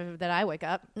that I wake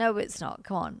up. No, it's not.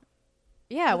 Come on.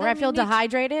 Yeah, where I feel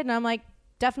dehydrated and I'm like,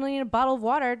 definitely need a bottle of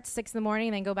water at 6 in the morning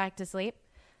and then go back to sleep.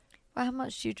 Well, how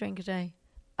much do you drink a day?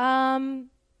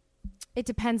 It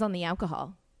depends on the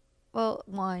alcohol. Well,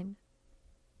 wine.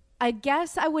 I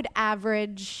guess I would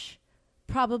average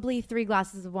probably 3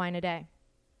 glasses of wine a day.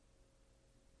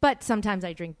 But sometimes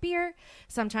I drink beer.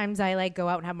 Sometimes I like go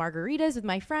out and have margaritas with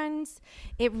my friends.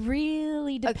 It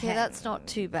really depends. Okay, that's not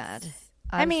too bad.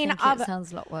 I mean, it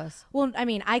sounds a lot worse. Well, I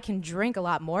mean, I can drink a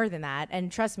lot more than that.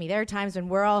 And trust me, there are times when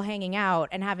we're all hanging out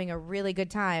and having a really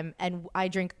good time. And I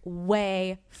drink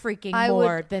way freaking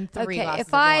more than 3 glasses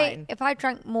of wine. If I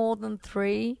drank more than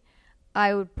 3,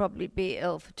 I would probably be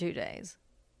ill for 2 days.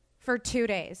 For 2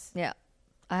 days? Yeah.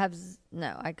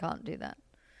 No, I can't do that.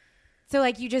 So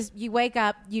like you wake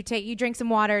up, you drink some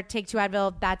water, take 2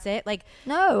 Advil, that's it? Like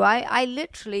no,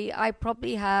 I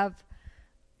probably have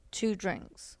 2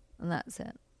 drinks and that's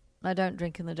it. I don't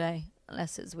drink in the day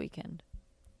unless it's weekend.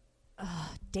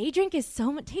 Day drinking is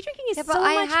so much fun.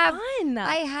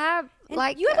 I have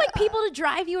you have like people to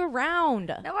drive you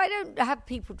around. No, I don't have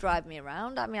people drive me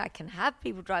around. I mean, I can have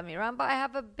people drive me around, but I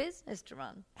have a business to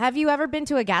run. Have you ever been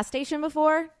to a gas station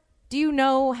before? Do you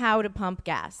know how to pump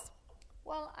gas?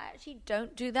 Well, I actually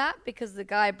don't do that because the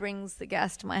guy brings the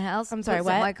gas to my house. I'm sorry,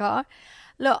 what? In my car.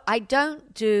 Look, I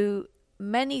don't do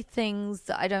many things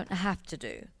that I don't have to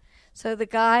do. So the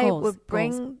guy would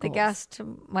bring the gas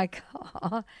to my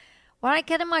car. When I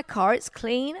get in my car, it's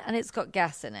clean and it's got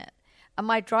gas in it. And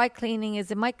my dry cleaning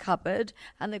is in my cupboard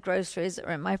and the groceries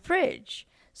are in my fridge.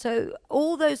 So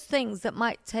all those things that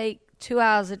might take 2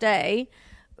 hours a day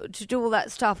to do all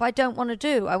that stuff, I don't want to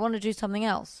do. I want to do something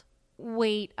else.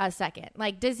 Wait a second.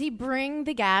 Like, does he bring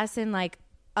the gas in like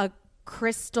a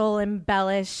crystal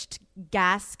embellished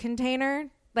gas container?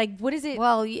 Like, what is it?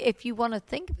 Well, if you want to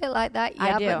think of it like that,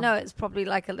 yeah. I do. But no, it's probably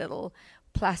like a little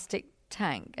plastic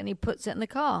tank and he puts it in the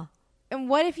car. And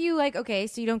what if you like, okay,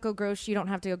 so you don't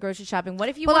have to go grocery shopping. What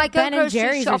if you want Ben and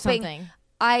Jerry's or something?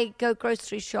 I go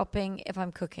grocery shopping if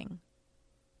I'm cooking.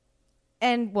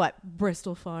 And what?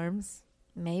 Bristol Farms?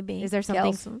 Maybe. Is there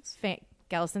something? Gelson's.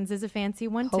 Gelson's is a fancy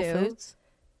one Whole too. Foods.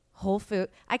 Whole Food.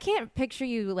 I can't picture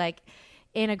you like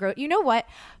in a You know what?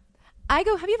 Have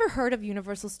you ever heard of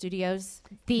Universal Studios?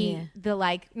 The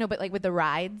like, no, but like with the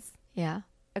rides? Yeah.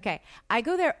 Okay. I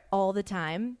go there all the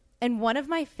time. And one of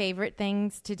my favorite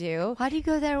things to do. Why do you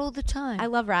go there all the time? I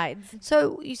love rides.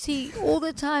 So you see all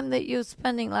the time that you're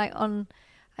spending like on,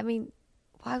 I mean,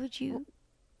 why would you?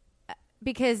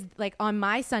 Because like on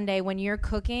my Sunday when you're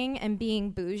cooking and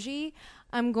being bougie,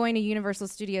 I'm going to Universal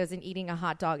Studios and eating a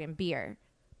hot dog and beer.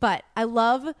 But I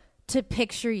love to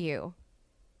picture you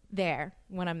there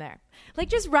when I'm there. Like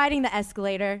just riding the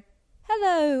escalator.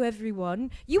 Hello,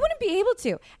 everyone. You wouldn't be able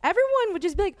to. Everyone would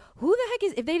just be like, who the heck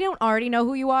is, if they don't already know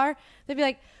who you are, they'd be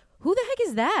like, who the heck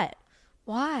is that?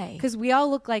 Why? Because we all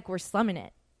look like we're slumming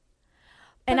it.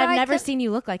 And I've never seen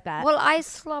you look like that. Well, I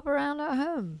slop around at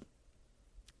home.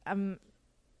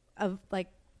 A like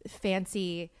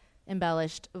fancy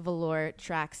embellished velour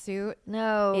tracksuit.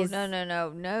 No.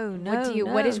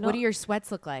 What do your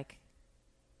sweats look like?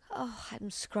 Oh, I'm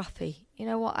scruffy. You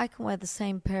know what? I can wear the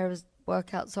same pair of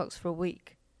workout socks for a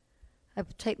week. I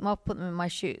take them off, put them in my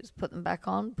shoes, put them back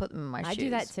on, put them in my shoes. I do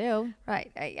that too.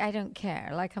 Right. I don't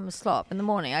care. Like I'm a slop. In the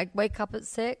morning, I wake up at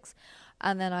 6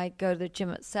 and then I go to the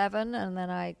gym at 7 and then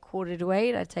I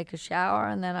 7:45, I take a shower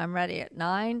and then I'm ready at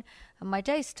 9 and my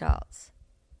day starts.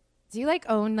 Do you like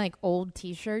own like old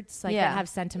t-shirts that have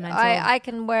sentimental? I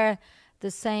can wear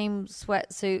the same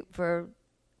sweatsuit for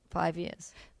 5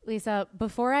 years. Lisa,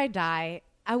 before I die,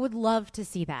 I would love to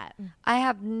see that. I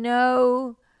have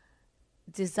no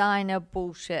designer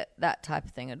bullshit, that type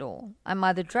of thing at all. I'm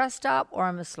either dressed up or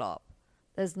I'm a slob.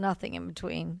 There's nothing in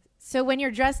between. So when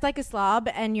you're dressed like a slob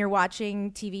and you're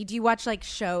watching TV, do you watch like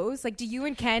shows? Like do you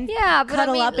and Ken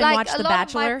cuddle up and watch The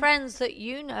Bachelor? A lot of my friends that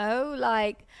you know,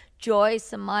 like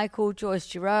Joyce and Michael, Joyce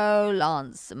Giroux,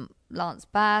 Lance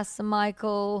Bass and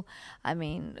Michael. I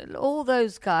mean, all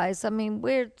those guys. I mean,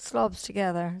 we're slobs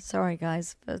together. Sorry,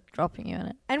 guys, for dropping you in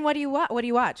it. And what do you watch? What do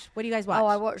you watch? What do you guys watch? Oh,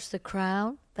 I watch The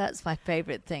Crown. That's my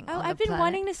favorite thing. Oh, I've been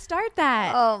wanting to start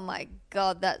that. Oh my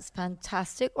God, that's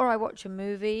fantastic. Or I watch a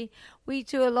movie. We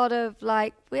do a lot of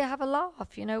we have a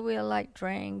laugh, you know, we'll like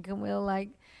drink and we'll like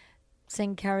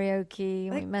sing karaoke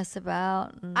and we mess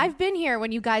about. I've been here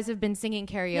when you guys have been singing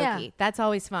karaoke. Yeah. That's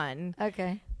always fun.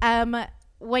 Okay.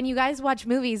 When you guys watch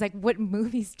movies, like what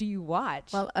movies do you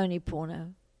watch? Well, only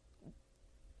porno.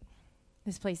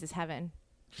 This place is heaven.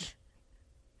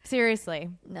 Seriously.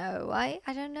 No, I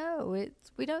don't know.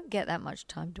 We don't get that much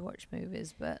time to watch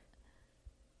movies, but,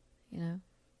 you know.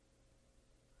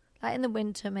 Like in the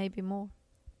winter, maybe more.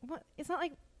 What? It's not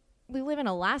like we live in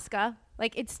Alaska.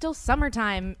 Like, it's still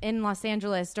summertime in Los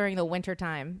Angeles during the winter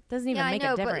time. Doesn't even make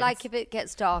a difference. But like if it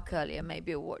gets dark earlier,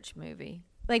 maybe we'll watch a movie.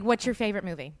 Like, what's your favorite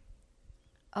movie?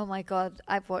 Oh my God,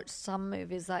 I've watched some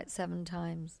movies like 7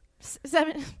 times.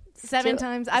 Seven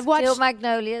times. I've watched Steel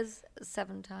Magnolias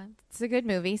 7 times. It's a good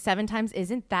movie. 7 times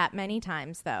isn't that many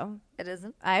times, though. It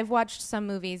isn't? I've watched some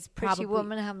movies Pretty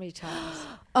Woman, how many times?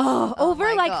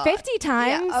 Over like God. 50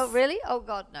 times. Yeah. Oh, really? Oh,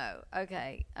 God, no.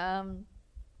 Okay.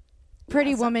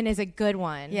 Pretty Woman is a good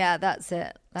one. Yeah, that's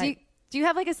it. Like, do you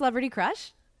have like a celebrity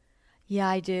crush? yeah,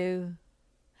 I do.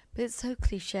 But it's so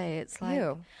cliche. It's like,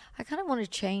 Who? I kind of want to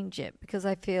change it because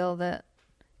I feel that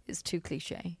it's too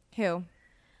cliche. Who?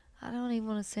 I don't even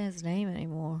want to say his name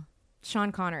anymore.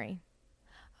 Sean Connery.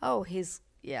 Oh,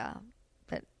 yeah.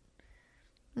 But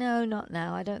no, not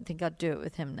now. I don't think I'd do it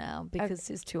with him now because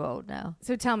he's too old now.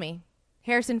 So tell me,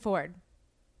 Harrison Ford.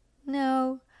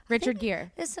 No. Richard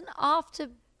Gere. Listen, after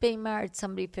being married to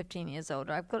somebody 15 years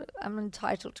older, I'm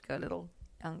entitled to go a little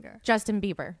younger. Justin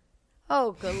Bieber.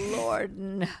 Oh, good Lord,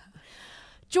 no.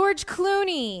 George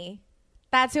Clooney.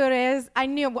 That's who it is. I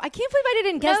knew. I can't believe I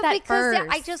didn't guess that because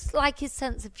first. I just like his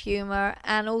sense of humor,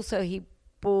 and also he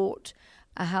bought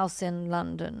a house in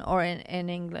London or in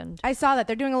England. I saw that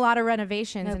they're doing a lot of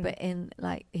renovations. No,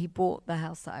 but he bought the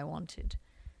house that I wanted.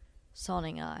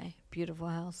 Sonning Eye, beautiful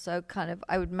house. So kind of,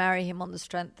 I would marry him on the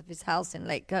strength of his house in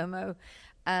Lake Como,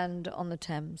 and on the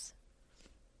Thames.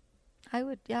 I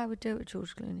would do it with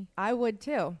George Clooney. I would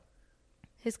too.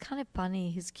 He's kind of funny.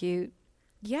 He's cute.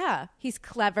 Yeah, he's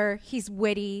clever. He's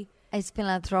witty. He's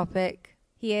philanthropic.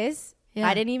 He is? Yeah.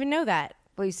 I didn't even know that.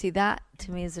 Well, you see, that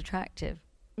to me is attractive.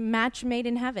 Match made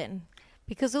in heaven.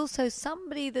 Because also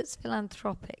somebody that's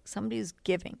philanthropic, somebody who's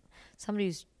giving, somebody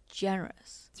who's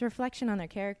generous. It's a reflection on their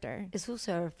character. It's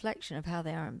also a reflection of how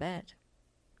they are in bed.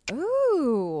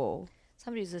 Ooh.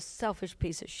 Somebody who's a selfish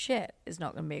piece of shit is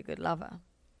not going to be a good lover.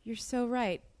 You're so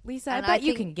right. Lisa, And I bet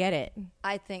you can get it.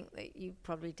 I think that you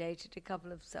probably dated a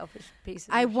couple of selfish pieces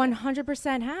I of shit.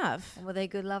 100% have. And were they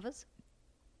good lovers?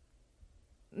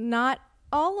 Not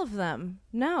all of them.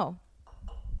 No.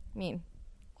 I mean,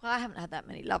 Well, I haven't had that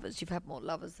many lovers. You've had more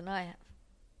lovers than I have.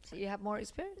 So you have more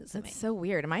experience than me. that's so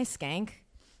weird. Am I a skank?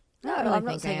 No, I really I'm not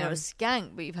think saying I you're am. a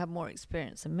skank, but you've had more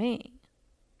experience than me.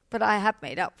 But I have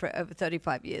made up for it over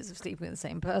 35 years of sleeping with the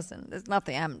same person. There's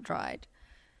nothing I haven't tried.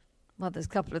 Well, there's a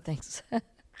couple of things.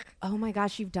 Oh my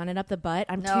gosh, you've done it up the butt?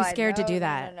 I'm too scared to do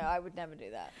that. No, I would never do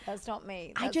that. That's not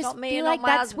me. I That's just not me feel and like not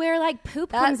my that's husband. where like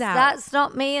poop comes out. That's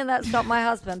not me and that's not my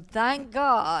husband. Thank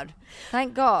God.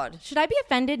 Thank God. Should I be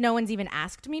offended no one's even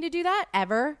asked me to do that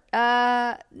ever?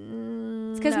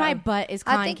 It's because my butt is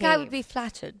concave. I think I would be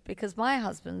flattered because my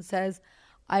husband says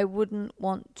I wouldn't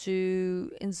want to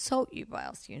insult you by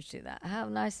asking you to do that. How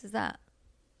nice is that?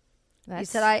 He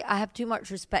said, I have too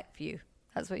much respect for you.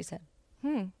 That's what he said.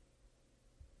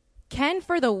 Ken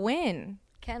for the win.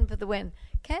 Ken for the win.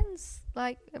 Ken's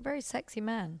like a very sexy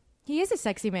man. He is a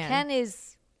sexy man.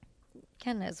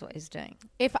 Ken knows what he's doing.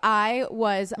 If I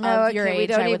was of your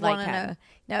age, I would like Ken.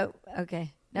 No,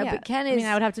 okay. No, Yeah. but Ken is... I mean,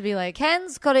 I would have to be like...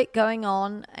 Ken's got it going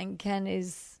on, and Ken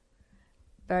is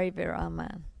very virile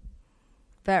man.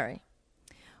 Very.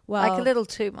 Well, Like a little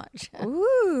too much.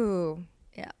 Ooh.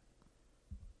 Yeah.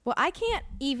 Well, I can't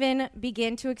even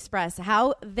begin to express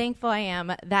how thankful I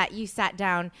am that you sat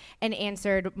down and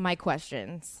answered my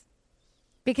questions.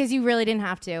 Because you really didn't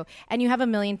have to. And you have a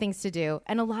million things to do.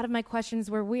 And a lot of my questions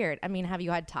were weird. I mean, have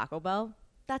you had Taco Bell?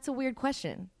 That's a weird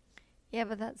question. Yeah,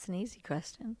 but that's an easy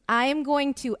question. I am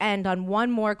going to end on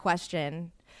one more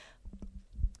question.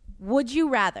 Would you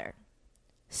rather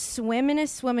swim in a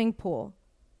swimming pool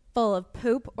full of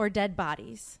poop or dead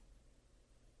bodies?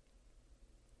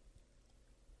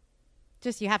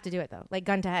 Just, you have to do it though, like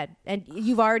gun to head. And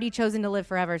you've already chosen to live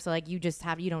forever, so like you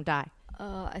don't die.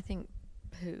 I think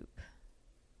poop.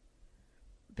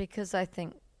 Because I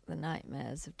think the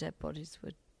nightmares of dead bodies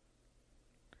would...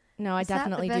 No, I Is that the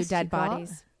definitely do best dead you got?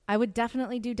 bodies. I would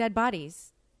definitely do dead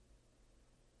bodies.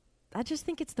 I just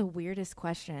think it's the weirdest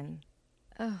question.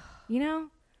 Ugh. You know?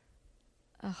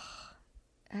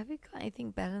 Have you got anything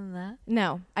better than that?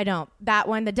 No, I don't. That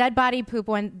one, the dead body poop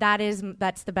one,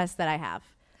 that's the best that I have.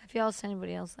 Have you asked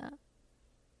anybody else that?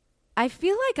 I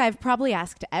feel like I've probably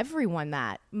asked everyone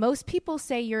that. Most people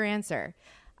say your answer.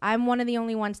 I'm one of the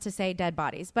only ones to say dead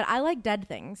bodies, but I like dead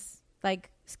things, like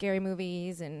scary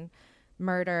movies and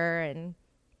murder and...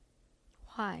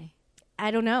 Why?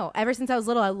 I don't know. Ever since I was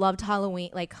little, I loved Halloween.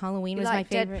 Like Halloween was my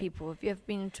favorite. Dead people. Have you ever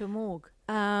been into a morgue?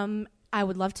 I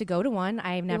would love to go to one.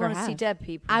 I've never want to see dead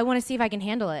people? I want to see if I can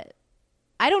handle it.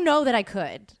 I don't know that I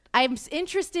could. I'm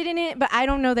interested in it, but I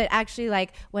don't know that actually,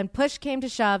 like, when push came to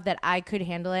shove, that I could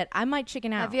handle it. I might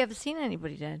chicken out. Have you ever seen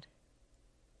anybody dead?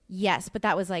 Yes, but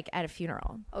that was like at a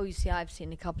funeral. Oh, you see, I've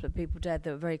seen a couple of people dead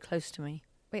that were very close to me.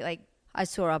 Wait, like, I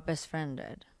saw our best friend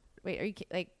dead. wait, are you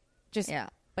like just Yeah.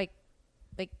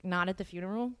 like not at the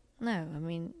funeral? No, I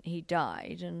mean, he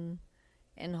died and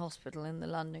in hospital in the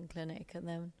London clinic, and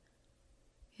then,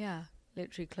 yeah,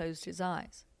 literally closed his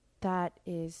eyes. That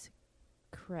is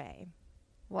cray.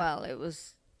 Well, it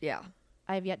was, yeah.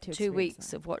 I have yet to 2 experience weeks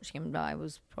that. of watching him die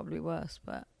was probably worse,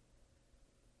 but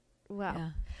Wow.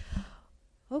 yeah.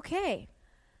 Okay.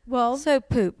 Well, So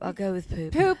poop. I'll go with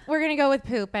poop. poop. We're going to go with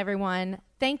poop, everyone.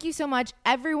 Thank you so much.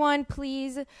 Everyone,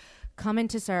 please come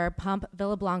into Sir Pump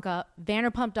Villa Blanca,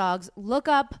 Vanderpump Dogs. Look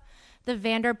up the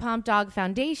Vanderpump Dog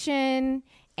Foundation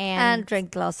And drink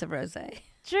a glass of rosé.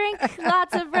 drink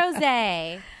lots of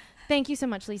rosé. Thank you so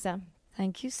much, Lisa.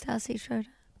 Thank you, Stassi Schroeder.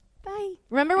 Bye.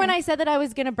 Remember when I said that I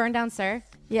was going to burn down Sir?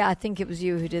 Yeah, I think it was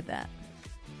you who did that.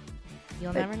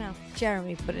 You'll But never know.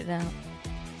 Jeremy put it out.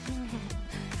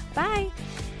 Bye.